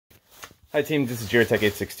Hi team, this is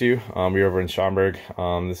Tech862. We're over in Schaumburg.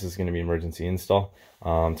 This is going to be emergency install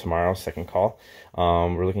tomorrow, second call.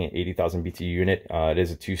 We're looking at 80,000 BTU unit. It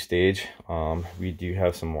is a two-stage. We do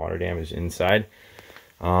have some water damage inside.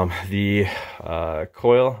 The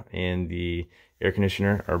coil and the air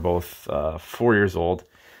conditioner are both 4 years old,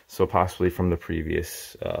 so possibly from the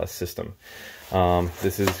previous system.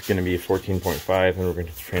 This is going to be a 14.5 and we're going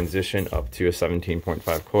to transition up to a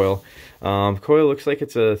 17.5 coil. Coil looks like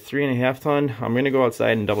it's a 3.5 ton. I'm going to go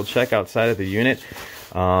outside and double check outside of the unit.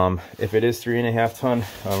 If it is 3.5 ton,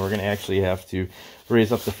 we're going to actually have to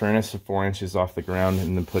raise up the furnace to 4 inches off the ground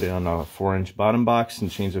and then put it on a 4-inch bottom box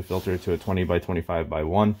and change the filter to a 20 by 25 by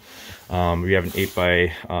 1. We have an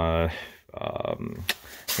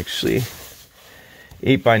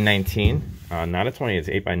 8 by 19, not a 20, it's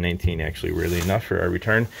 8 by 19 actually, weirdly enough, for our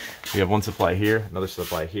return. We have one supply here, another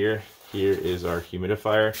supply here. Here is our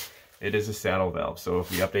humidifier. It is a saddle valve, so if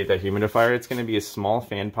we update that humidifier, it's going to be a small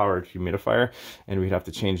fan powered humidifier, and we'd have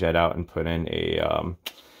to change that out and put in a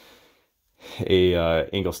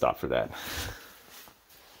angle stop for that.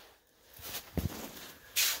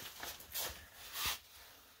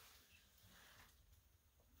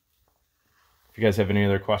 If you guys have any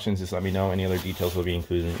other questions, just let me know. Any other details will be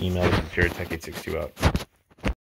included in an email. Tech862 out.